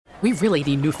We really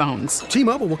need new phones.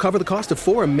 T-Mobile will cover the cost of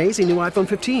 4 amazing new iPhone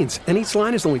 15s, and each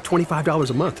line is only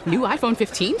 $25 a month. New iPhone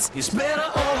 15s? It's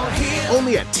better over here.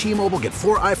 Only at T-Mobile, get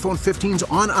 4 iPhone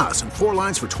 15s on us and 4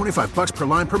 lines for $25 per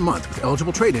line per month with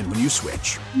eligible trade-in when you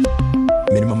switch.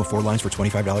 Minimum of 4 lines for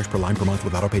 $25 per line per month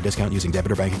with autopay discount using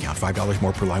debit or bank account. $5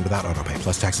 more per line without autopay,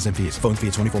 plus taxes and fees. Phone fee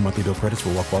at 24 monthly bill credits for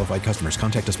well-qualified customers.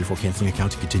 Contact us before canceling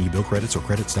account to continue bill credits or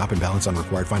credit stop and balance on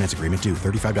required finance agreement due.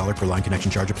 $35 per line connection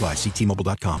charge applies. See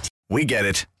T-Mobile.com. We get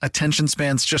it. Attention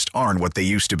spans just aren't what they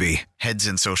used to be. Heads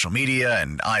in social media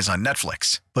and eyes on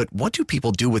Netflix. But what do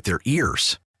people do with their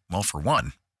ears? Well, for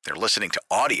one, they're listening to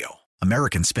audio.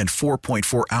 Americans spend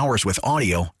 4.4 hours with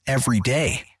audio every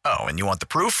day. Oh, and you want the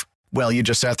proof? Well, you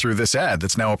just sat through this ad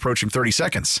that's now approaching 30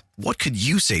 seconds. What could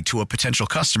you say to a potential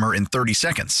customer in 30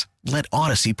 seconds? Let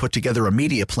Odyssey put together a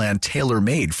media plan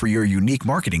tailor-made for your unique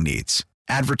marketing needs.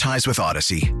 Advertise with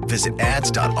Odyssey. Visit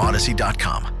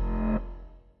ads.odyssey.com.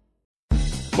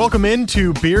 Welcome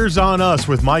into Beers on Us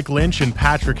with Mike Lynch and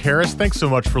Patrick Harris. Thanks so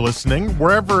much for listening.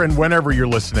 Wherever and whenever you're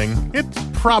listening, it's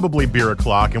probably beer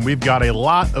o'clock, and we've got a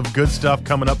lot of good stuff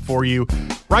coming up for you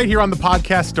right here on the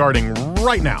podcast starting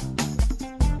right now.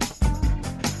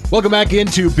 Welcome back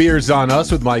into Beers on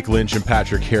Us with Mike Lynch and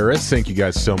Patrick Harris. Thank you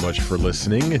guys so much for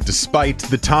listening. Despite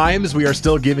the times, we are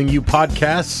still giving you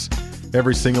podcasts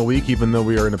every single week, even though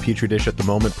we are in a petri dish at the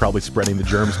moment, probably spreading the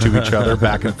germs to each other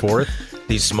back and forth.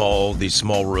 These small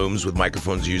rooms with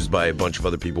microphones used by a bunch of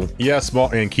other people. Yeah,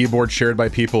 small, and keyboards shared by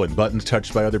people, and buttons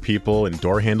touched by other people, and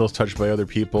door handles touched by other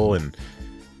people, and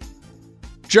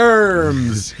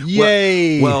germs.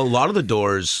 Yay! Well, a lot of the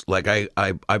doors, like I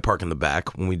park in the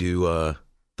back when we do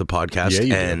the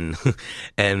podcast,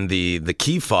 and the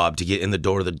key fob to get in the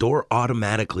door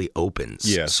automatically opens.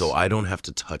 Yes. So I don't have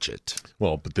to touch it.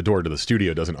 Well, but the door to the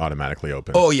studio doesn't automatically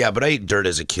open. Oh yeah, but I ate dirt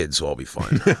as a kid, so I'll be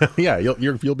fine. Yeah,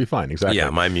 you'll be fine. Exactly. Yeah,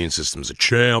 my immune system's a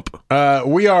champ.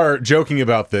 We are joking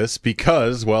about this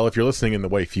because, well, if you're listening in the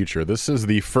way future, this is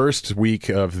the first week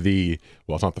of it's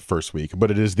not the first week,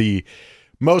 but it is the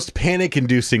most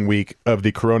panic-inducing week of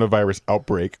the coronavirus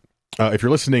outbreak. If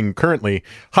you're listening currently,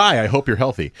 hi, I hope you're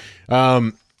healthy.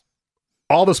 All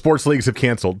the sports leagues have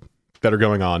canceled that are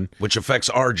going on. Which affects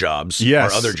our jobs,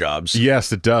 yes. Our other jobs.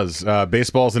 Yes, it does.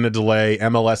 Baseball's in a delay.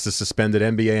 MLS is suspended.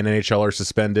 NBA and NHL are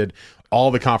suspended.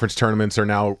 All the conference tournaments are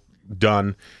now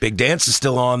done. Big Dance is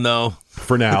still on, though.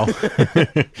 For now.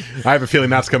 I have a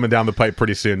feeling that's coming down the pipe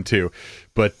pretty soon, too.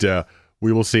 But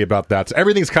we will see about that. So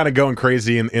everything's kind of going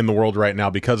crazy in the world right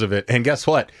now because of it. And guess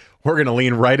what? We're going to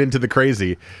lean right into the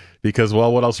crazy. Because,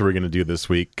 well, what else are we going to do this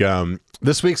week?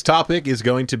 This week's topic is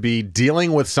going to be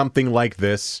dealing with something like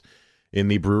this in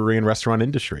the brewery and restaurant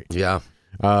industry. Yeah.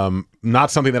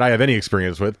 Not something that I have any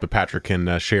experience with, but Patrick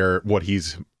can share what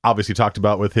he's obviously talked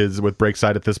about with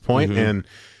Breakside at this point, and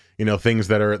things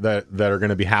that are going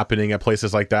to be happening at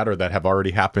places like that or that have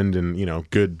already happened, and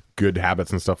good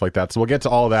habits and stuff like that. So we'll get to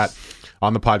all of that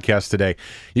on the podcast today.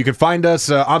 You can find us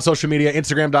on social media,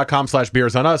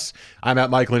 Instagram.com/beersonuss. I'm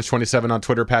at Mike Lynch27 on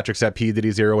Twitter. Patrick's at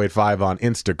PDiddy085 on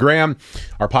Instagram.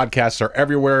 Our podcasts are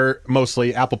everywhere,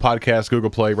 mostly Apple Podcasts, Google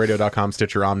Play, Radio.com,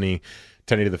 Stitcher, Omni,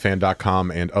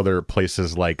 1080thefan.com, and other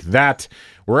places like that.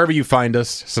 Wherever you find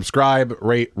us, subscribe,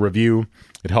 rate, review.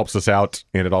 It helps us out,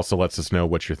 and it also lets us know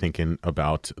what you're thinking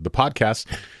about the podcast.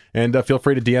 And feel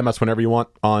free to DM us whenever you want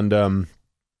on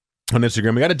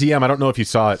Instagram. We got a DM. I don't know if you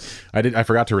saw it. I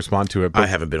forgot to respond to it. But I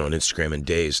haven't been on Instagram in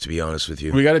days, to be honest with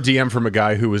you. We got a DM from a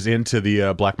guy who was into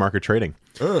the black market trading.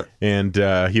 And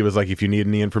he was like, if you need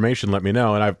any information, let me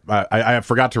know. And I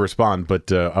forgot to respond,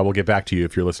 but I will get back to you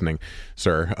if you're listening,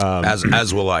 sir.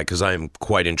 As will I, because I am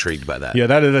quite intrigued by that. Yeah,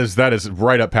 that is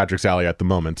right up Patrick's alley at the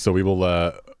moment. So we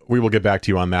will get back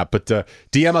to you on that. But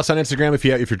DM us on Instagram if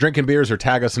you're drinking beers, or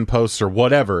tag us in posts or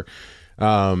whatever.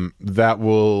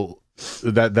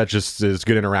 That just is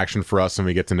good interaction for us, and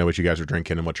we get to know what you guys are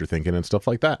drinking and what you're thinking and stuff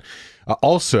like that.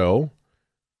 Also,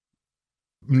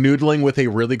 noodling with a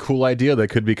really cool idea that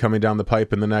could be coming down the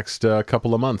pipe in the next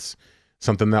couple of months.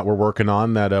 Something that we're working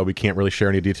on that we can't really share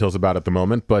any details about at the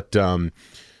moment, but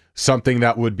something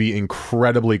that would be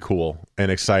incredibly cool and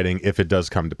exciting if it does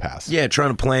come to pass. Yeah,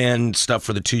 trying to plan stuff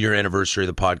for the 2-year anniversary of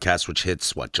the podcast, which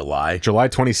hits, July? July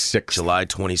 26th. July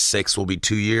 26th will be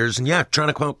 2 years. And yeah, trying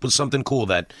to come up with something cool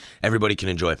that everybody can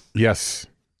enjoy. Yes.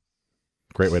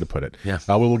 Great way to put it. Yeah.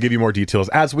 We will give you more details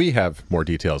as we have more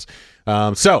details.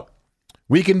 So,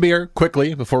 week in beer,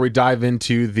 quickly, before we dive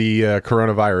into the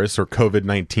coronavirus or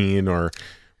COVID-19 or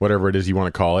whatever it is you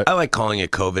want to call it. I like calling it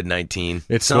COVID-19.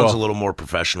 It sounds a little more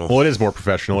professional. Well, it is more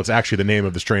professional. It's actually the name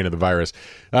of the strain of the virus.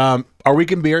 Our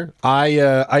week in beer,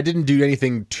 I didn't do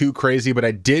anything too crazy, but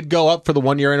I did go up for the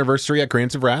 1-year anniversary at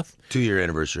Grains of Wrath. 2-year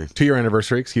anniversary. 2-year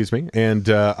anniversary, excuse me. And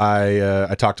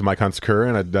I talked to Mike Hunsaker,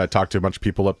 and I talked to a bunch of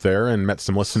people up there and met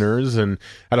some listeners and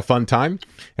had a fun time.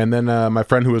 And then my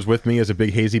friend who was with me is a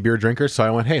big hazy beer drinker, so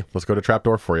I went, hey, let's go to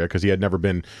Trapdoor for you, because he had never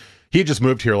been... He had just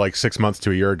moved here like 6 months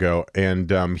to a year ago,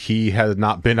 and he had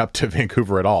not been up to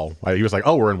Vancouver at all. He was like,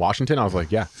 oh, we're in Washington? I was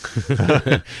like, yeah.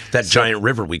 That giant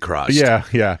river we crossed.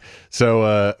 Yeah.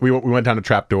 So we went down to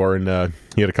Trapdoor, and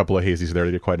he had a couple of hazies there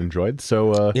that he quite enjoyed.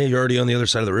 So yeah, you're already on the other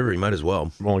side of the river. You might as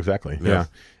well. Well, exactly. Yeah.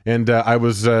 And I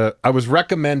was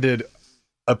recommended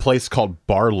a place called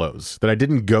Barlow's that I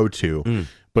didn't go to.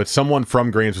 But someone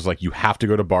from Grains was like, you have to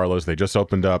go to Barlow's. They just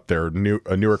opened up. They're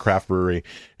a newer craft brewery,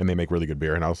 and they make really good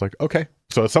beer. And I was like, okay.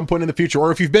 So at some point in the future,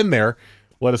 or if you've been there,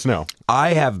 let us know.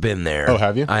 I have been there. Oh,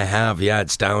 have you? I have, yeah.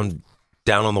 It's down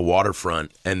on the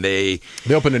waterfront, and they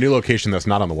opened a new location that's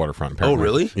not on the waterfront, apparently. Oh,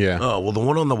 really? Yeah. Oh, well, the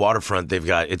one on the waterfront, they've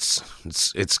got, it's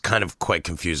kind of quite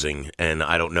confusing, and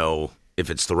I don't know if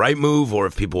it's the right move or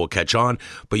if people will catch on,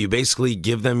 but you basically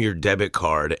give them your debit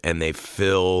card, and they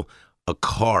fill a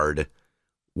card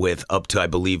with up to, I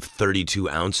believe, 32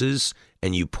 ounces,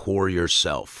 and you pour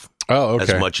yourself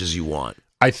as much as you want.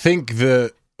 I think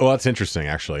that's interesting,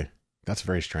 actually. That's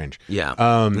very strange. Yeah.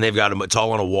 And they've got them, it's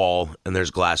all on a wall, and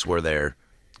there's glassware there,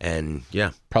 and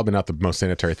yeah. Probably not the most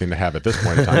sanitary thing to have at this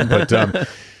point in time, but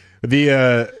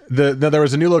there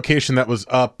was a new location that was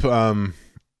up, not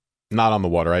on the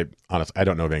water. I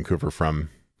don't know Vancouver from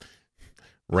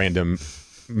random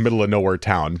middle of nowhere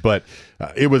town, but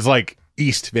it was like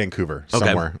East Vancouver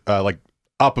somewhere, like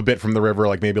up a bit from the river,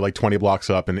 like maybe like 20 blocks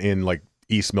up, and in like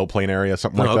East Mill Plain area,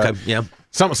 something like that. Yeah,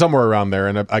 somewhere around there.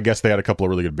 And I guess they had a couple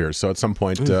of really good beers. So at some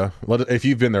point, if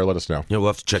you've been there, let us know. Yeah, we'll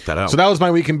have to check that out. So that was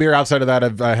my week in beer. Outside of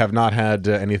that, I have not had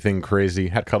anything crazy.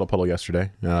 Had Cuddle Puddle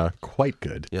yesterday. Quite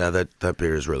good. Yeah, that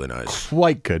beer is really nice.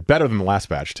 Quite good. Better than the last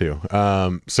batch too.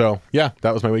 So yeah,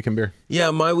 that was my week in beer. Yeah,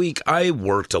 my week. I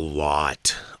worked a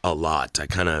lot. I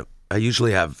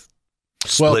usually have.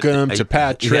 Welcome to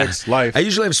Patrick's life. I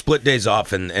usually have split days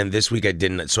off, and this week I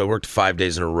didn't. So I worked 5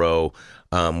 days in a row,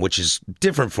 which is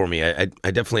different for me. I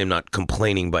definitely am not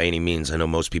complaining by any means. I know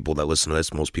most people that listen to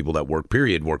this, most people that work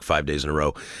 5 days in a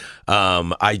row.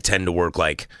 I tend to work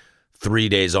like 3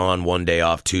 days on, 1 day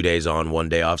off, 2 days on, 1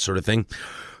 day off sort of thing.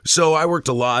 So I worked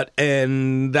a lot,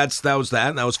 and that was that,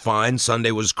 and that was fine.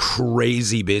 Sunday was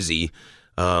crazy busy.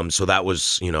 So that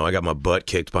was, I got my butt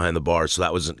kicked behind the bar. So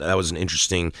that was an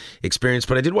interesting experience.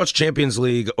 But I did watch Champions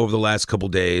League over the last couple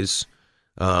days.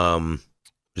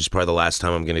 This is probably the last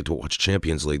time I'm going to watch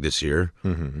Champions League this year.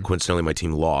 Mm-hmm. Coincidentally, my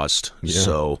team lost. Yeah.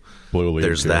 So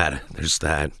there's that.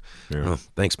 Yeah. Oh,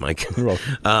 thanks, Mike. You're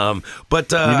welcome.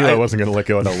 But you knew I wasn't going to let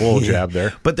go of that little jab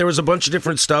there. But there was a bunch of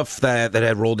different stuff that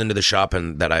had rolled into the shop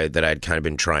and that I'd kind of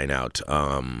been trying out.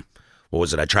 What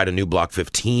was it? I tried a new Block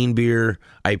 15 beer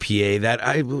IPA that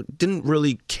I didn't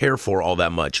really care for all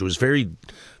that much. It was very,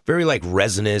 very like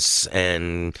resinous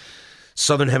and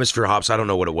Southern Hemisphere hops. I don't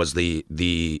know what it was. The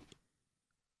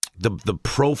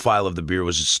profile of the beer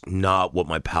was just not what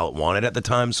my palate wanted at the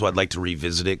time, so I'd like to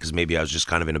revisit it because maybe I was just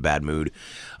kind of in a bad mood.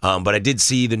 But I did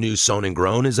see the new Sown and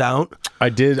Grown is out. I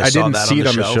didn't see it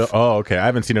on the shelf. Oh, okay. I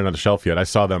haven't seen it on the shelf yet. I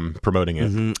saw them promoting it.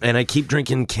 Mm-hmm. And I keep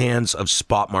drinking cans of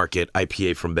Spot Market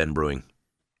IPA from Ben Brewing.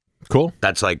 Cool.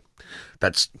 That's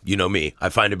me. I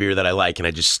find a beer that I like and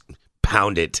I just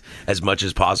pound it as much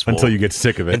as possible until you get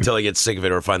sick of it. Until I get sick of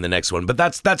it or find the next one. But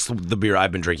that's the beer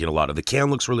I've been drinking a lot of. The can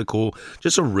looks really cool.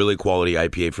 Just a really quality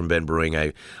IPA from Ben Brewing.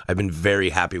 I've been very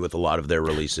happy with a lot of their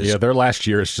releases. Yeah, their last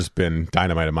year has just been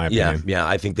dynamite in my opinion. Yeah,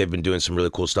 I think they've been doing some really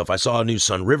cool stuff. I saw a new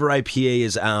Sun River IPA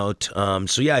is out.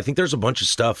 So yeah, I think there's a bunch of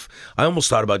stuff. I almost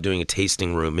thought about doing a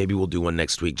tasting room. Maybe we'll do one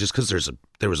next week just because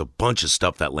there was a bunch of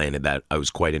stuff that landed that I was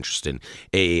quite interested in.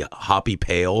 A hoppy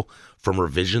pale from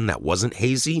Revision that wasn't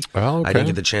hazy. Oh, okay. I didn't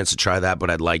get the chance to try that, but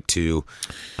I'd like to.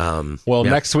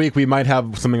 Next week we might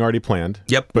have something already planned.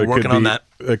 Yep, we're working on that.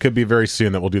 It could be very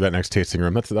soon that we'll do that next tasting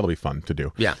room. That'll be fun to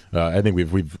do. Yeah, I think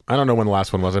we've. I don't know when the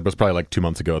last one was. It was probably like 2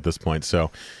 months ago at this point. So,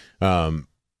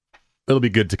 it'll be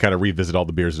good to kind of revisit all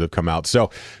the beers that have come out. So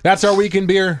that's our week in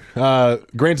beer.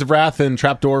 Grains of Wrath and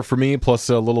Trapdoor for me, plus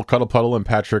a little Cuddle Puddle and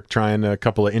Patrick trying a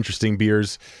couple of interesting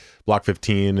beers, Block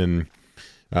 15 and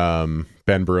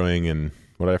Ben Brewing, and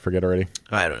what did I forget already?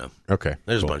 I don't know. Okay.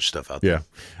 There's cool. a bunch of stuff out there.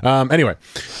 Yeah. Anyway,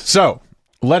 so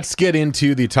let's get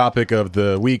into the topic of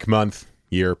the week, month,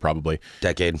 year, probably.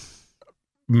 Decade.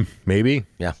 Maybe.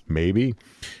 Yeah. Maybe.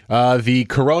 The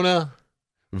coronavirus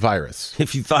virus.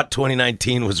 If you thought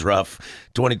 2019 was rough,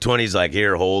 2020 is like,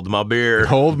 here, hold my beer.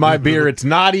 Hold my beer. It's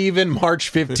not even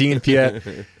March 15th yet,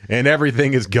 and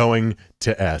everything is going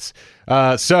to S.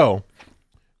 So,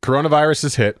 coronavirus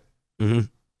has hit. Mm-hmm.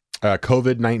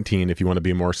 COVID-19, if you want to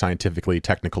be more scientifically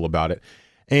technical about it.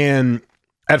 And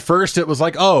at first it was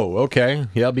like, oh, okay,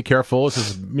 yeah, be careful. This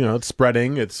is, it's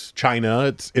spreading. It's China.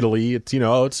 It's Italy. It's,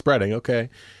 it's spreading. Okay.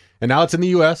 And now it's in the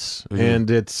U.S.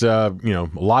 and it's, a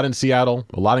lot in Seattle,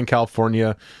 a lot in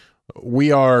California.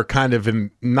 We are kind of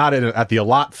at the a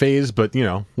lot phase, but,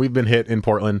 we've been hit in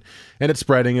Portland and it's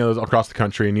spreading across the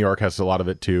country. New York has a lot of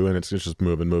it too. And it's just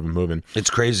moving. It's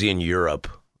crazy in Europe.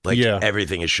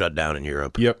 Everything is shut down in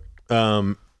Europe. Yep.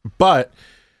 But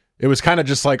it was kind of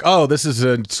just like, oh, this is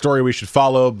a story we should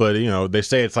follow. But, they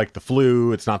say it's like the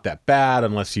flu. It's not that bad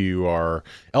unless you are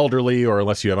elderly or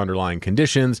unless you have underlying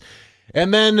conditions.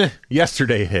 And then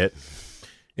yesterday hit.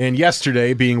 And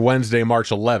yesterday, being Wednesday, March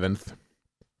 11th,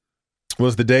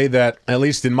 was the day that, at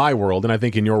least in my world, and I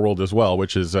think in your world as well,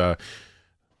 which is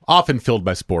often filled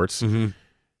by sports,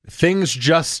 things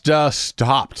just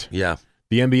stopped. Yeah.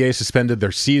 The NBA suspended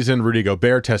their season. Rudy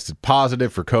Gobert tested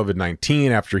positive for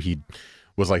COVID-19 after he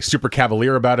was like super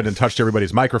cavalier about it and touched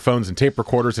everybody's microphones and tape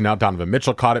recorders. And now Donovan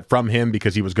Mitchell caught it from him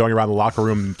because he was going around the locker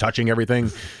room touching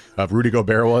everything. Rudy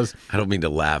Gobert was. I don't mean to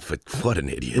laugh, but what an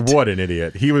idiot. What an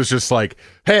idiot. He was just like,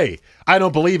 hey, I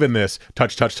don't believe in this.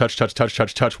 Touch.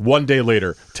 1 day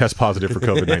later, test positive for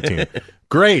COVID-19.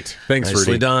 Great. Thanks,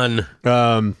 Nicely Rudy.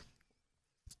 done.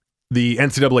 The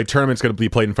NCAA tournament's going to be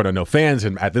played in front of no fans,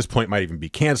 and at this point might even be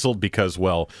canceled because,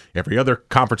 well, every other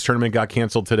conference tournament got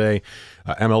canceled today.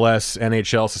 MLS,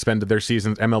 NHL suspended their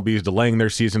seasons. MLB is delaying their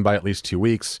season by at least 2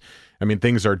 weeks. I mean,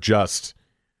 things are just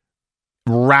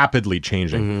rapidly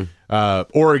changing.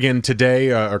 Oregon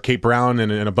today, or Kate Brown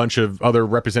and a bunch of other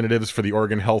representatives for the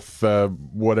Oregon Health,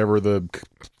 whatever the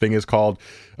thing is called,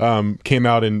 came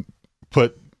out and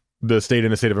put the state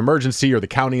in a state of emergency, or the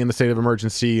county in the state of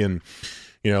emergency, and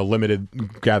limited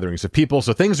gatherings of people.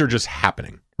 So things are just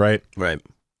happening, right? Right.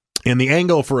 And the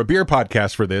angle for a beer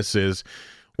podcast for this is,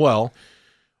 well,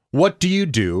 what do you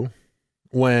do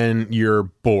when you're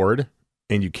bored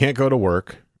and you can't go to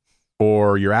work,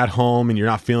 or you're at home and you're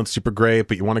not feeling super great,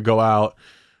 but you want to go out,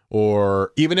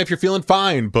 or even if you're feeling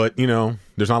fine, but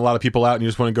there's not a lot of people out and you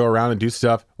just want to go around and do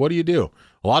stuff? What do you do?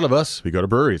 A lot of us, we go to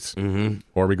breweries,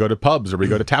 or we go to pubs, or we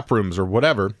go to tap rooms, or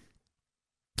whatever.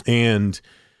 And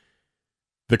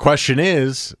the question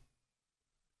is,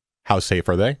 how safe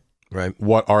are they? Right.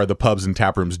 What are the pubs and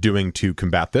tap rooms doing to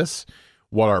combat this?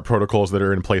 What are protocols that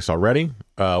are in place already?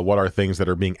 What are things that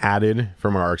are being added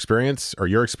from our experience, or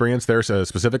your experience there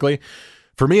specifically?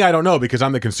 For me, I don't know, because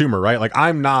I'm the consumer, right? Like,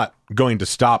 I'm not going to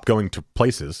stop going to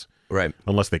places, right,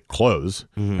 unless they close.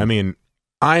 I mean,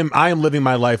 I am living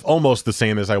my life almost the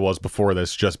same as I was before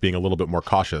this, just being a little bit more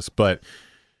cautious. But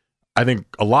I think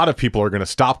a lot of people are going to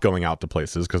stop going out to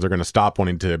places because they're going to stop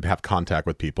wanting to have contact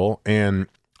with people. And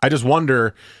I just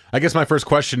wonder, I guess my first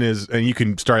question is, and you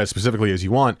can start as specifically as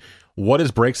you want, what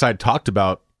has Breakside talked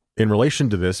about in relation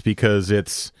to this? Because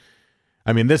this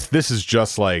is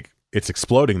just like, it's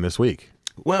exploding this week.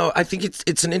 Well, I think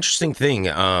it's an interesting thing.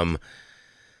 I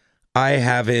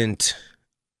haven't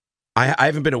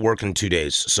been at work in 2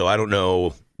 days, so I don't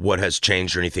know what has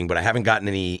changed or anything, but I haven't gotten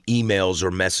any emails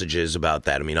or messages about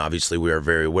that. I mean, obviously we are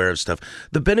very aware of stuff.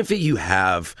 The benefit you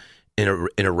have in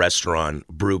a restaurant,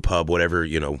 brew pub, whatever,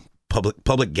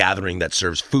 public gathering that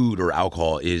serves food or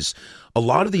alcohol is a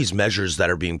lot of these measures that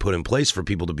are being put in place for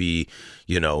people to be,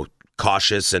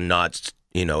 cautious and not,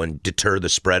 and deter the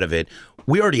spread of it.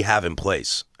 We already have in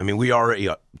place. I mean, we already,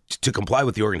 to comply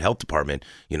with the Oregon Health Department,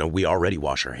 we already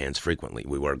wash our hands frequently.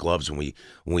 We wear gloves when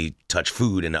we touch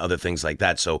food and other things like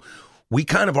that. So we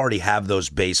kind of already have those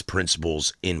base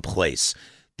principles in place.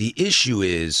 The issue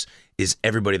is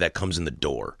everybody that comes in the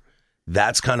door.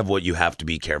 That's kind of what you have to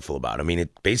be careful about. I mean,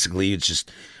 it's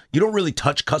just, you don't really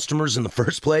touch customers in the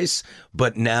first place,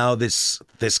 but now this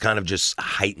kind of just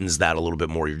heightens that a little bit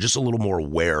more. You're just a little more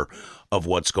aware of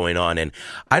what's going on. And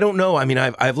I don't know. I mean,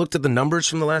 I've looked at the numbers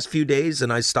from the last few days,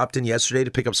 and I stopped in yesterday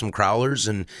to pick up some crowlers,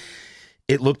 and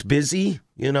it looked busy.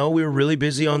 We were really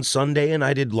busy on Sunday, and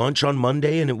I did lunch on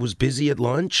Monday, and it was busy at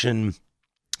lunch. And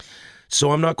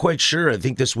so I'm not quite sure. I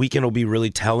think this weekend will be really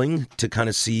telling to kind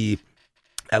of see,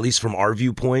 at least from our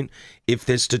viewpoint, if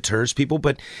this deters people.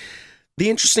 But the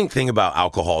interesting thing about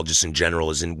alcohol just in general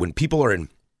is when people are in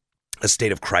a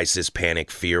state of crisis,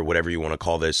 panic, fear, whatever you want to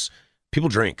call this, people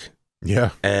drink.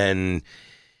 Yeah. And,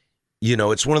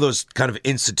 it's one of those kind of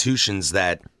institutions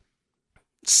that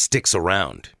sticks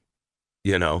around,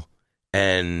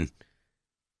 and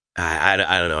I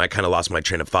don't know. I kind of lost my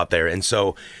train of thought there. And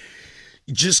so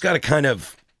you just got to kind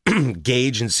of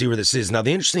gauge and see where this is. Now,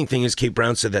 the interesting thing is Kate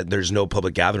Brown said that there's no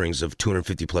public gatherings of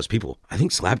 250 plus people. I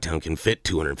think Slabtown can fit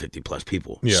 250 plus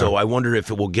people. Yeah. So I wonder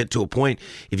if it will get to a point,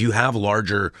 if you have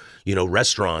larger,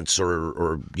 restaurants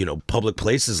or public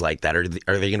places like that, are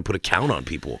they going to put a count on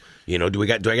people? Do I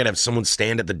got to have someone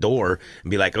stand at the door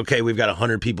and be like, okay, we've got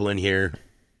 100 people in here.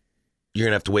 You're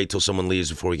going to have to wait till someone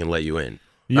leaves before we can let you in.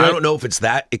 Yeah. I don't know if it's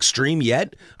that extreme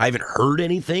yet. I haven't heard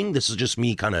anything. This is just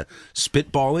me kind of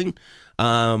spitballing.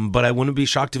 But I wouldn't be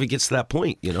shocked if it gets to that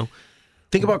point,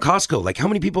 Think about Costco. Like, how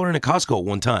many people are in a Costco at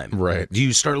one time? Right. Do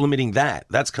you start limiting that?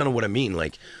 That's kind of what I mean.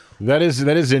 Like, that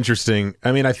is interesting.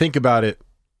 I mean, I think about it,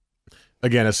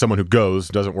 again, as someone who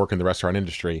doesn't work in the restaurant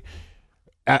industry.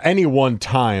 At any one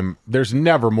time, there's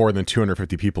never more than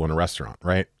 250 people in a restaurant,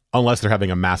 right? Unless they're having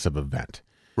a massive event.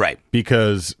 Right.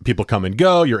 Because people come and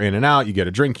go, you're in and out, you get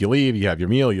a drink, you leave, you have your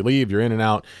meal, you leave, you're in and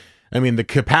out. I mean, the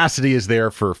capacity is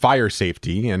there for fire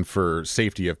safety and for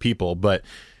safety of people, but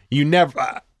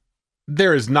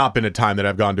there has not been a time that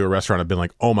I've gone to a restaurant and been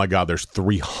like, oh my God, there's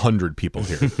 300 people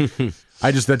here.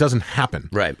 That doesn't happen.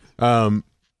 Right.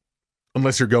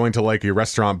 Unless you're going to like a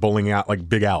restaurant bowling out like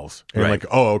Big Al's and like,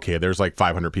 oh, okay, there's like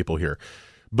 500 people here.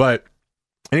 But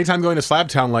anytime going to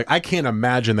Slabtown, like I can't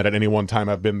imagine that at any one time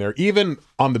I've been there, even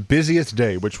on the busiest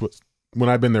day, which was when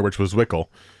I've been there, which was Wickle,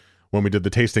 when we did the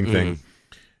tasting thing.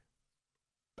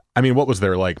 I mean, what was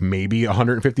there, like maybe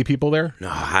 150 people there? No,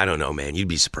 I don't know, man. You'd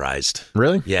be surprised.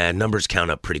 Really? Yeah, numbers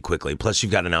count up pretty quickly. Plus,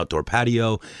 you've got an outdoor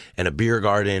patio and a beer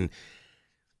garden.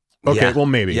 Okay, yeah. well,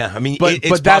 maybe. Yeah, I mean, but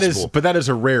it's that possible. that is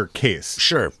a rare case.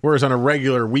 Sure. Whereas on a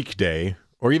regular weekday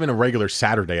or even a regular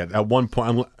Saturday, at one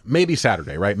point, maybe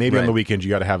Saturday, right? Maybe on the weekend you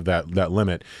got to have that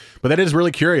limit. But that is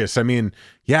really curious. I mean,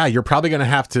 yeah, you're probably going to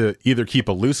have to either keep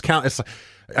a loose count.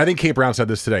 I think Kate Brown said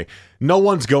this today. No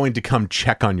one's going to come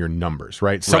check on your numbers,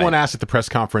 right? Someone asked at the press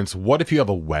conference, what if you have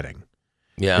a wedding?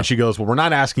 Yeah. And she goes, well, we're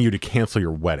not asking you to cancel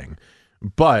your wedding.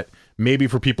 But maybe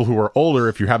for people who are older,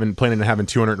 if you're planning on having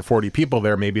 240 people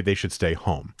there, maybe they should stay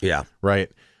home. Yeah.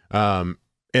 Right? And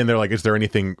they're like, is there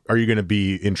anything, are you going to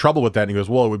be in trouble with that? And he goes,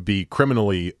 well, it would be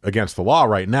criminally against the law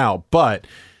right now, but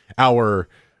our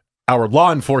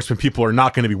law enforcement people are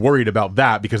not going to be worried about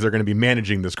that because they're going to be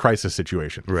managing this crisis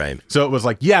situation. Right. So it was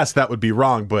like, yes, that would be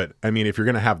wrong. But I mean, if you're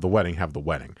going to have the wedding, have the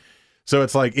wedding. So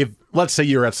it's like, if let's say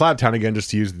you're at Slabtown again, just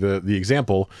to use the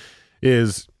example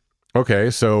is, okay,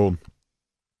 so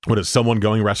what is someone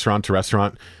going restaurant to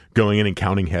restaurant, going in and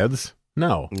counting heads?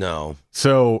 No.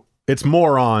 So it's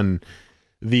more on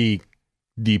the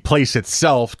place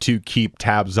itself to keep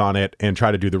tabs on it and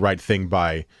try to do the right thing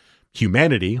by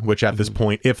humanity, which at this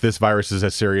point, if this virus is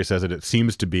as serious as it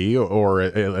seems to be, or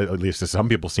at least as some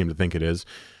people seem to think it is,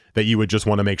 that you would just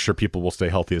want to make sure people will stay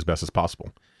healthy as best as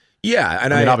possible. Yeah,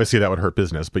 and I mean, obviously that would hurt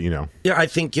business, but Yeah, I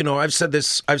think I've said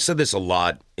this a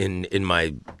lot in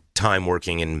my time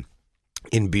working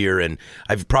in beer, and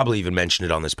I've probably even mentioned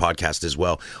it on this podcast as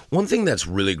well. One thing that's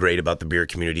really great about the beer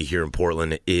community here in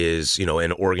Portland is,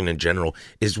 and Oregon in general,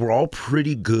 is we're all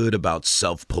pretty good about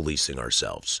self-policing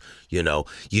ourselves. You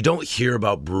don't hear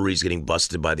about breweries getting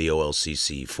busted by the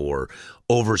OLCC for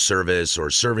overservice or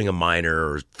serving a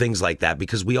minor or things like that,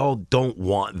 because we all don't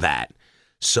want that.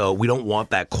 So we don't want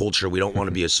that culture. We don't want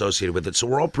to be associated with it. So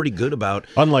we're all pretty good about...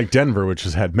 Unlike Denver, which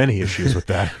has had many issues with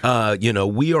that.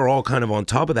 We are all kind of on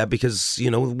top of that because,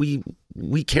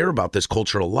 we care about this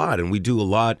culture a lot, and we do a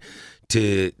lot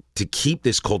to keep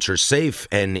this culture safe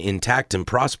and intact and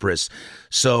prosperous.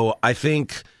 So I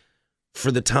think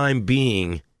for the time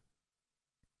being,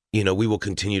 we will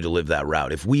continue to live that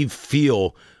route. If we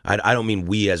feel... I don't mean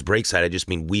we as Breakside, I just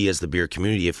mean we as the beer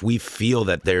community. If we feel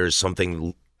that there's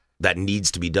something that needs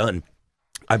to be done,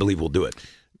 I believe we'll do it.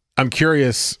 I'm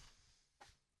curious,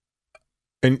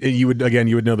 and you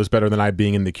would know this better than I,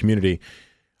 being in the community.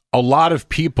 A lot of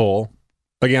people,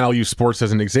 again, I'll use sports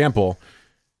as an example.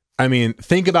 I mean,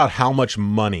 think about how much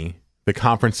money the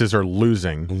conferences are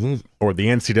losing, or the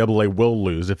NCAA will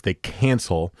lose if they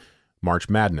cancel March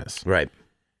Madness. Right.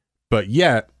 But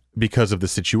yet, because of the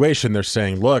situation, they're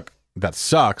saying, look, that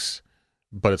sucks,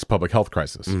 but it's a public health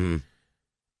crisis.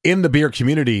 In the beer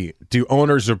community, do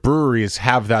owners of breweries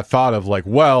have that thought of like,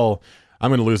 well,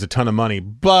 I'm going to lose a ton of money,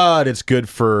 but it's good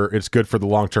for the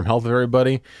long-term health of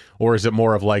everybody? Or is it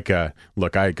more of like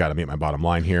look, I got to meet my bottom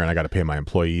line here and I got to pay my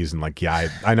employees, and like, yeah,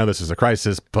 I know this is a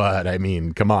crisis, but I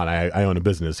mean, come on, I own a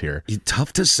business here.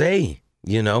 Tough to say,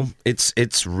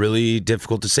 it's really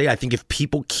difficult to say. I think if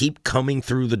people keep coming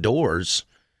through the doors,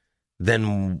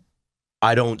 then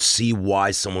I don't see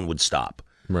why someone would stop.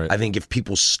 Right. I think if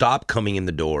people stop coming in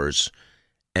the doors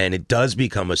and it does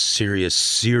become a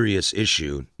serious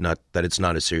issue, not that it's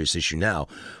not a serious issue now,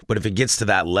 but if it gets to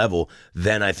that level,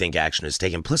 then I think action is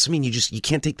taken. Plus, I mean, you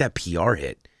can't take that PR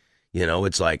hit. You know,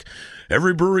 it's like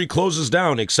every brewery closes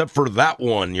down except for that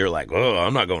one. You're like, oh,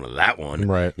 I'm not going to that one.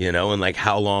 Right. You know, and like,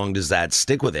 how long does that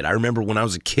stick with it? I remember when I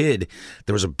was a kid,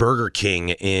 there was a Burger King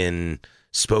in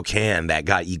Spokane that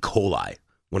got E. coli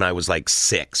when I was like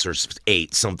 6 or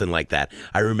 8, something like that.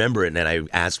 I remember it, and I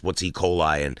asked, what's E.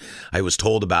 coli? And I was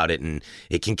told about it, and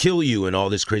it can kill you and all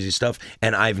this crazy stuff.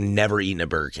 And I've never eaten at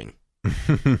Burger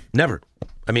King. Never.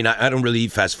 I mean, I don't really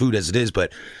eat fast food as it is,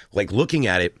 but like looking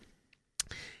at it,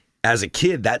 as a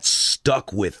kid, that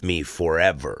stuck with me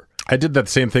forever. I did that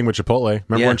same thing with Chipotle.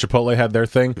 Remember when Chipotle had their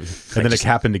thing? And then it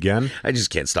happened again? I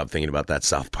just can't stop thinking about that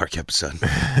South Park episode.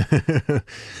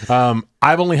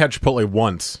 I've only had Chipotle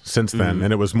once since then,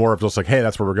 and it was more of just like, hey,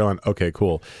 that's where we're going. Okay,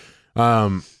 cool.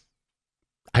 I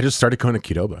just started going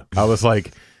to Qdoba. I was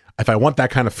like, if I want that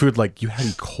kind of food, like, you had E.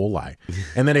 coli.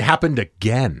 And then it happened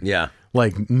again. Yeah.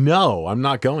 Like, no, I'm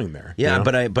not going there. Yeah, you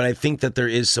know? but I think that there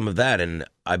is some of that, and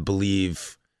I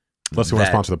believe... Unless you want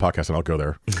to sponsor the podcast, and I'll go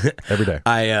there every day.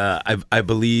 I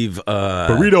believe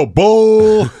Burrito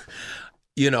Bowl.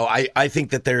 You know, I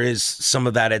think that there is some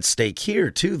of that at stake here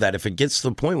too. That if it gets to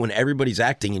the point when everybody's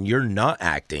acting and you're not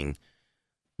acting,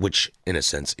 which in a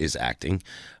sense is acting,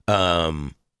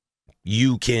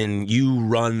 you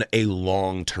run a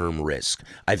long-term risk.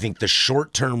 I think the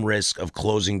short-term risk of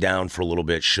closing down for a little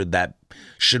bit,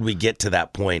 should we get to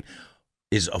that point,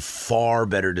 is a far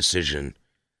better decision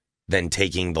than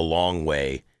taking the long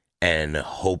way and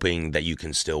hoping that you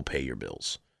can still pay your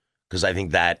bills. Because I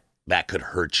think that could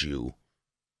hurt you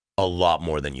a lot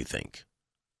more than you think.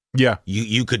 Yeah.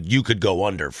 You could go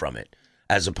under from it,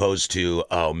 as opposed to,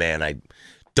 oh man, I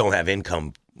don't have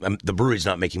income. The brewery's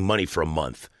not making money for a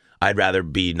month. I'd rather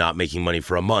be not making money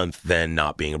for a month than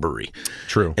not being a brewery.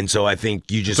 True. And so I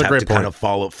think you just have to kind of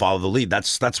follow the lead.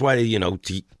 That's why, you know,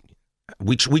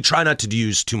 we try not to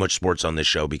use too much sports on this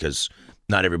show, because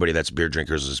not everybody that's beer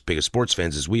drinkers is as big as sports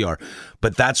fans as we are.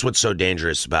 But that's what's so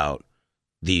dangerous about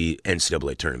the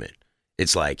NCAA tournament.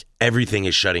 It's like everything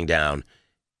is shutting down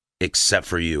except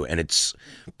for you. And it's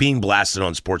being blasted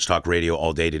on sports talk radio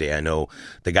all day today. I know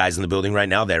the guys in the building right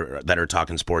now that are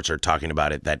talking sports are talking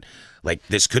about it, that like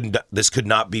this could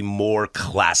not be more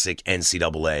classic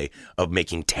NCAA of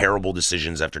making terrible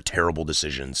decisions after terrible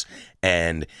decisions.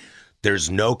 And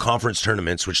there's no conference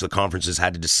tournaments, which the conferences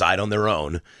had to decide on their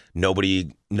own.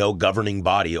 No governing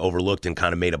body overlooked and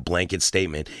kind of made a blanket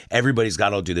statement. Everybody's got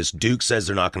to do this. Duke says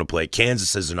they're not going to play.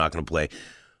 Kansas says they're not going to play.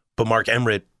 But Mark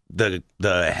Emmert, the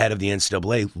head of the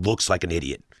NCAA, looks like an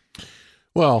idiot.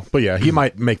 Well, but yeah, he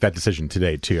might make that decision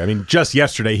today too. I mean, just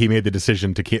yesterday he made the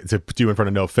decision to do in front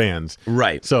of no fans.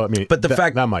 Right. So I mean, but the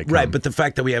fact that might come. Right, but the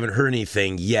fact that we haven't heard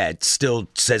anything yet still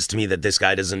says to me that this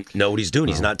guy doesn't know what he's doing.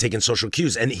 He's not taking social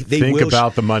cues, and they think will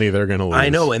about the money they're going to lose. I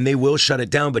know, and they will shut it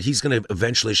down, but he's going to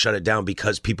eventually shut it down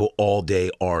because people all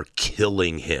day are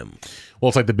killing him. Well,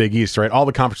 it's like the Big East, right? All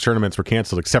the conference tournaments were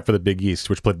canceled except for the Big East,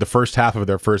 which played the first half of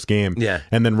their first game,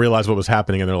 and then realized what was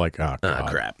happening, and they're like, oh, God.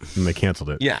 Crap. And they canceled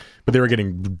it. Yeah. But they were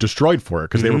getting destroyed for it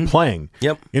because they were playing.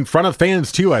 Yep. In front of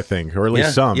fans, too, I think, or at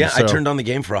least some. Yeah, so. I turned on the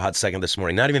game for a hot second this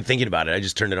morning, not even thinking about it. I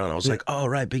just turned it on. I was like, oh,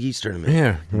 right, Big East tournament.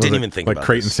 Yeah. Didn't even think about it. Like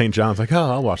Creighton St. John's, like,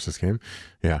 oh, I'll watch this game.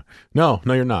 Yeah. No,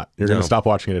 you're not. You're going to stop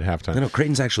watching it at halftime. No,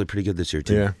 Creighton's actually pretty good this year,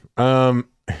 too. Yeah.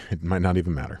 It might not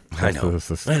even matter. I know. I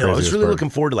was really looking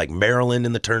forward to like Maryland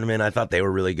in the tournament. I thought they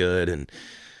were really good, and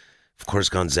of course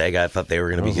Gonzaga. I thought they were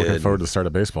going to be good. Looking forward to the start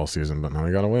of baseball season, but now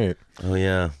we got to wait. Oh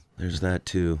yeah, there's that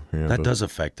too. Yeah, that does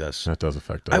affect us. That does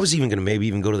affect us. I was even going to maybe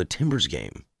even go to the Timbers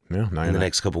game. Yeah, in the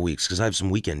next couple weeks because I have some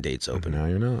weekend dates open. Now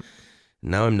you're not.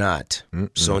 Now I'm not.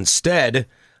 So instead,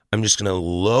 I'm just going to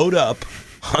load up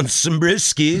on some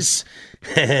briskies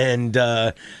and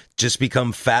just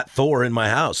become Fat Thor in my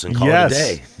house and call it a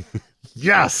day.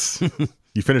 Yes.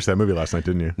 You finished that movie last night,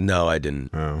 didn't you? No, I didn't.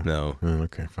 Oh. No. Oh,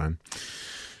 okay, fine.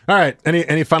 All right.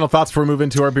 Any final thoughts before we move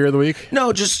into our beer of the week?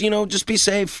 No, just be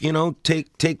safe.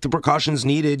 Take the precautions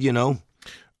needed.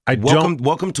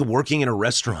 Welcome to working in a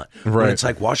restaurant. Right. When it's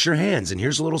like wash your hands and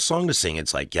here's a little song to sing.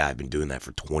 It's like, yeah, I've been doing that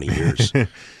for 20 years.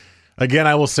 Again,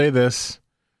 I will say this.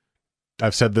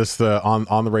 I've said this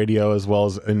on the radio as well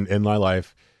as in my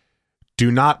life. Do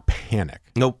not panic.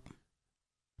 Nope.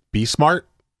 Be smart.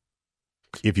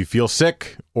 If you feel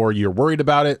sick or you're worried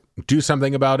about it, do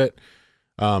something about it.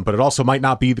 But it also might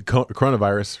not be the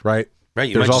coronavirus, right? Right.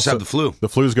 You might just have the flu. The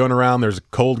flu's going around. There's a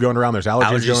cold going around. There's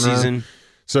allergy going season. Around.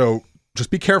 So just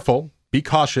be careful. Be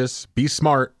cautious. Be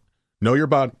smart. Know your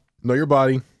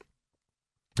body.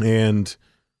 And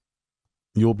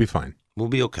you'll be fine. We'll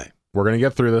be okay. We're going to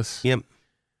get through this. Yep.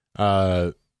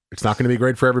 It's not going to be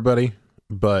great for everybody,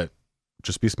 but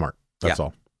just be smart. That's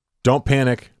all. Don't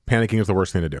panic. Panicking is the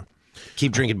worst thing to do.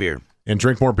 Keep drinking beer. And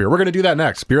drink more beer. We're going to do that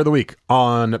next. Beer of the week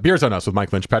on Beers on Us with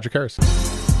Mike Lynch, Patrick Harris.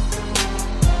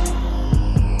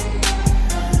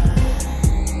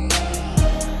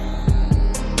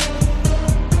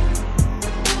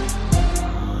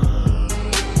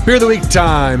 Beer of the week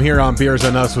time here on Beers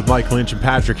on Us with Mike Lynch and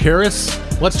Patrick Harris.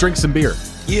 Let's drink some beer.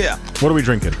 Yeah. What are we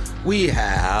drinking? We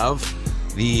have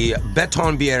the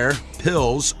Beton Bière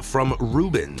Pils from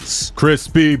Rubens.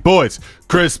 Crispy boys.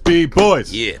 Crispy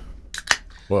boys. Yeah.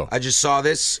 Whoa. I just saw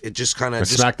this. It just kind I of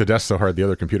smacked the desk so hard the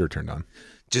other computer turned on.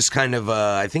 Just kind of,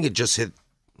 I think it just hit,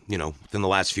 within the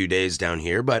last few days down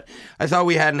here. But I thought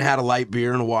we hadn't had a light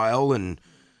beer in a while, and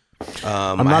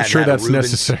I'm not sure that's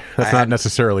necessary. That's not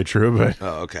necessarily true, but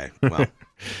oh, okay. Well,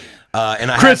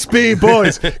 and I crispy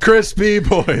boys, crispy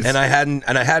boys, and I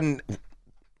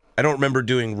don't remember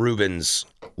doing Rubens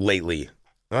lately.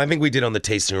 I think we did on the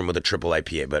tasting room with a triple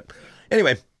IPA, but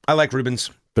anyway, I like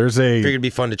Rubens. Figured it'd be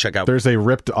fun to check out. There's a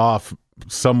ripped off,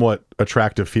 somewhat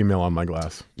attractive female on my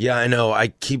glass. Yeah, I know. I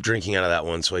keep drinking out of that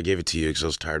one, so I gave it to you because I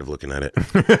was tired of looking at it.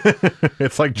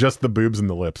 It's like just the boobs and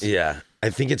the lips. Yeah,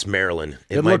 I think it's Marilyn.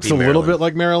 It looks a little bit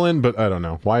like Marilyn, but I don't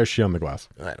know. Why is she on the glass?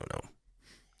 I don't know.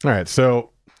 All right,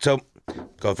 so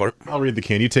go for it. I'll read the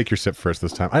can. You take your sip first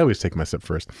this time. I always take my sip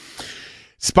first.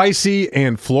 Spicy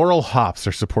and floral hops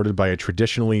are supported by a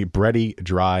traditionally bready,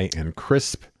 dry, and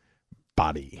crisp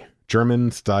body.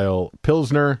 German-style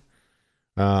Pilsner.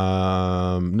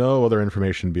 No other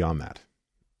information beyond that.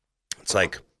 It's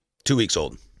like 2 weeks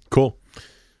old. Cool.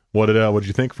 What did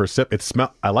you think for a sip?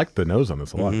 I like the nose on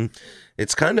this a lot. Mm-hmm.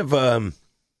 It's kind of the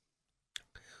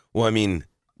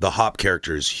hop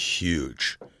character is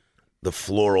huge. The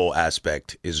floral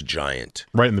aspect is giant.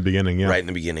 Right in the beginning, yeah. Right in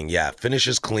the beginning, yeah. Finish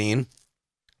is clean.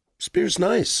 This beer's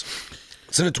nice.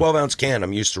 It's in a 12-ounce can.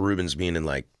 I'm used to Rubens being in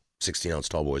like 16-ounce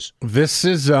tall boys. This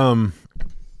is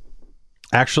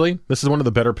actually one of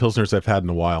the better Pilsners I've had in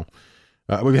a while.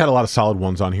 We've had a lot of solid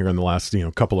ones on here in the last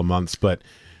couple of months, but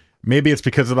maybe it's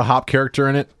because of the hop character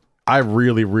in it. I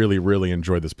really, really, really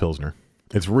enjoyed this Pilsner.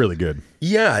 It's really good.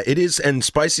 Yeah, it is, and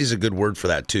spicy is a good word for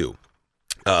that too.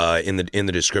 In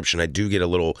the description, I do get a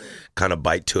little kind of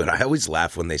bite to it. I always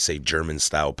laugh when they say German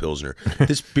style Pilsner.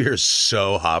 This beer is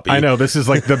so hoppy. I know, this is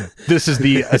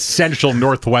the essential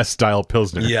Northwest style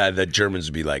Pilsner. Yeah, the Germans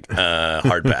would be like,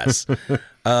 hard pass.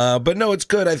 But no, it's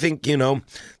good. I think,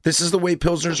 this is the way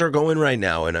Pilsners are going right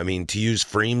now. And I mean, to use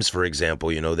Freem's, for example,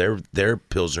 their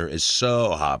Pilsner is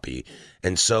so hoppy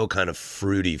and so kind of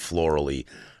fruity, florally.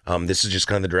 This is just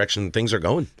kind of the direction things are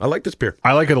going. I like this beer.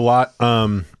 I like it a lot.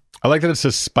 I like that it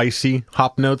says spicy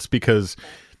hop notes because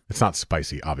it's not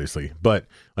spicy, obviously. But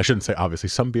I shouldn't say obviously.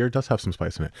 Some beer does have some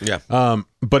spice in it. Yeah.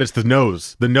 But it's the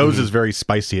nose. The nose is very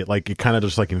spicy. It kind of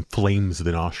just like inflames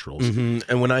the nostrils. Mm-hmm.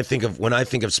 And when I think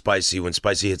of spicy, when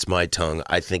spicy hits my tongue,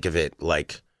 I think of it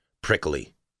like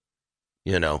prickly.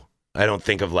 I don't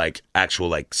think of like actual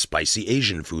like spicy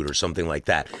Asian food or something like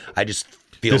that. I just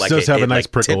feel this like does have a nice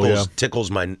prickle,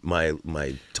 tickles my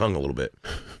tongue a little bit.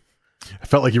 I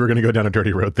felt like you were going to go down a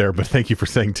dirty road there, but thank you for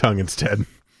saying tongue instead.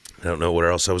 I don't know where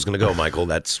else I was going to go, Michael.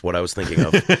 That's what I was thinking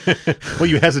of. Well,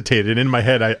 you hesitated. In my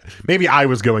head, maybe I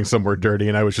was going somewhere dirty,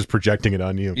 and I was just projecting it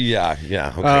on you. Yeah.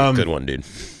 Okay, good one, dude.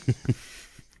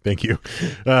 Thank you.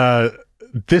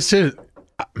 This is,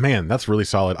 man, that's really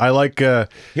solid. I like...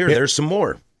 there's some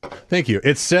more. Thank you.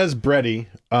 It says bready,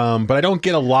 but I don't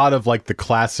get a lot of like the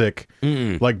classic,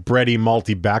 like bready,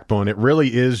 malty backbone. It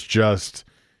really is just...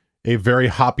 a very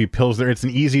hoppy Pilsner. It's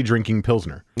an easy drinking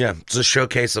Pilsner. Yeah, it's a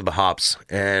showcase of the hops.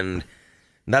 And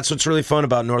that's what's really fun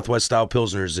about Northwest style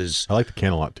Pilsners is... I like the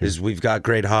can a lot, too. Is we've got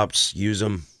great hops. Use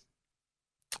them.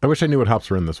 I wish I knew what hops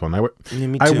were in this one.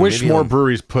 Me I too. wish Maybe more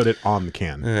breweries put it on the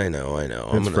can. I know.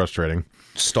 It's frustrating.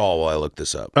 Stall while I look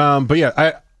this up. But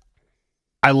yeah,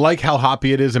 I like how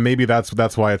hoppy it is, and maybe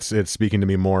that's why it's speaking to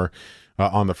me more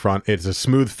on the front. It's a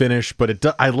smooth finish, but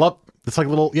it's like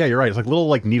little, yeah, you're right. It's like little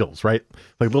like needles, right?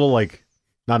 Like little like,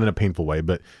 not in a painful way,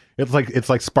 but it's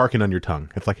like sparking on your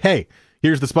tongue. It's like, hey,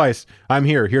 here's the spice. I'm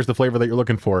here. Here's the flavor that you're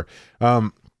looking for.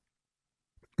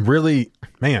 Really,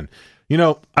 man,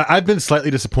 I've been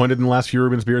slightly disappointed in the last few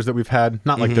Rubens beers that we've had.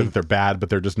 Not like that they're bad, but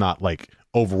they're just not like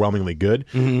overwhelmingly good.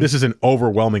 This is an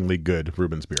overwhelmingly good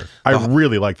Rubens beer. I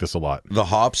really like this a lot. The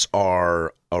hops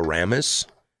are Aramis.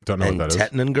 Don't know what that is.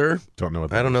 Tettnanger. Don't know what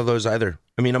that is. I don't know those either.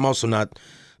 I mean, I'm also not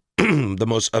the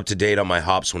most up-to-date on my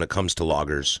hops when it comes to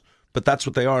lagers, but that's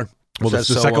what they are. Well, the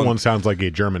second one sounds like a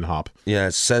German hop. Yeah,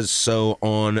 it says so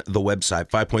on the website.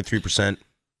 5.3%.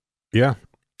 Yeah.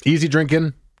 Easy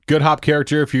drinking, good hop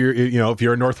character. If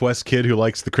you're a Northwest kid who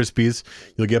likes the Crispies,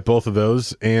 you'll get both of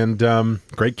those. And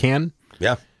great can.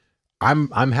 Yeah, I'm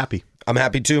happy. I'm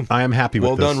happy too. I am happy with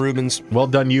this. Well done, Rubens. Well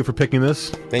done, you, for picking this.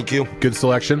 Thank you. Good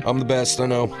selection. I'm the best, I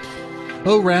know.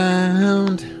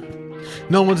 Around.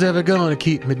 No one's ever going to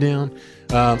keep me down.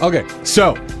 Okay,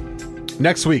 so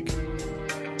next week,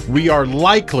 we are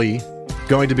likely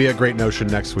going to be at Great Notion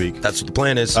next week. That's what the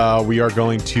plan is. We are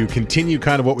going to continue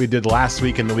kind of what we did last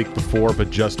week and the week before, but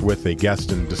just with a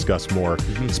guest and discuss more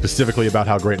specifically about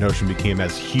how Great Notion became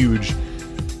as huge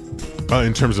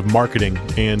in terms of marketing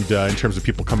and in terms of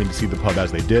people coming to see the pub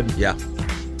as they did. Yeah.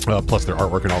 Plus their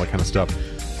artwork and all that kind of stuff.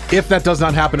 If that does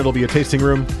not happen, it'll be a tasting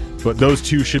room, but those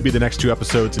two should be the next 2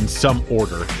 episodes in some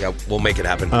order. Yeah, we'll make it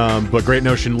happen. But Great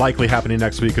Notion likely happening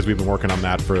next week because we've been working on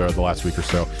that for the last week or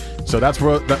so. So that's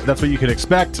what you can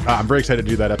expect. I'm very excited to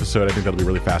do that episode. I think that'll be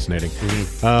really fascinating.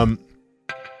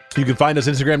 You can find us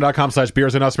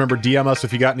Instagram.com/beersandus. Remember, DM us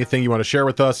if you got anything you want to share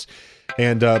with us.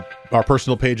 And our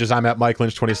personal pages, I'm at Mike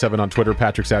Lynch27 on Twitter.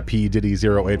 Patrick's at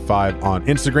PDiddy085 on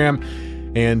Instagram.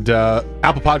 And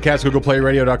Apple Podcasts, Google Play,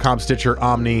 Radio.com, Stitcher,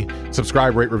 Omni.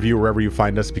 Subscribe, rate, review wherever you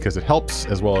find us because it helps,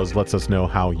 as well as lets us know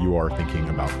how you are thinking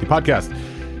about the podcast.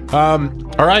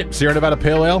 All right, Sierra Nevada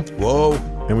Pale Ale. Whoa.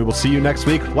 And we will see you next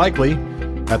week, likely,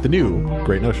 at the new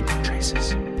Great Notion.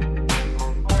 Traces.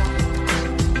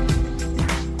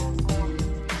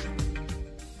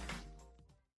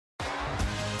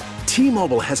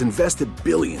 T-Mobile has invested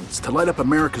billions to light up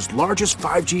America's largest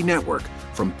 5G network,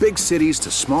 from big cities to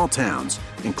small towns,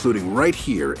 including right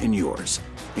here in yours.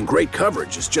 And great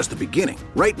coverage is just the beginning.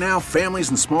 Right now, families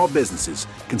and small businesses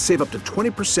can save up to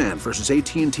 20% versus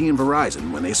AT&T and Verizon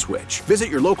when they switch. Visit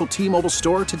your local T-Mobile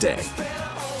store today.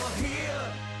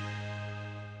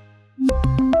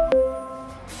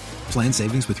 Plan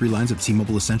savings with 3 lines of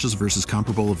T-Mobile Essentials versus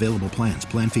comparable available plans.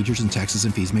 Plan features and taxes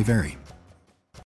and fees may vary.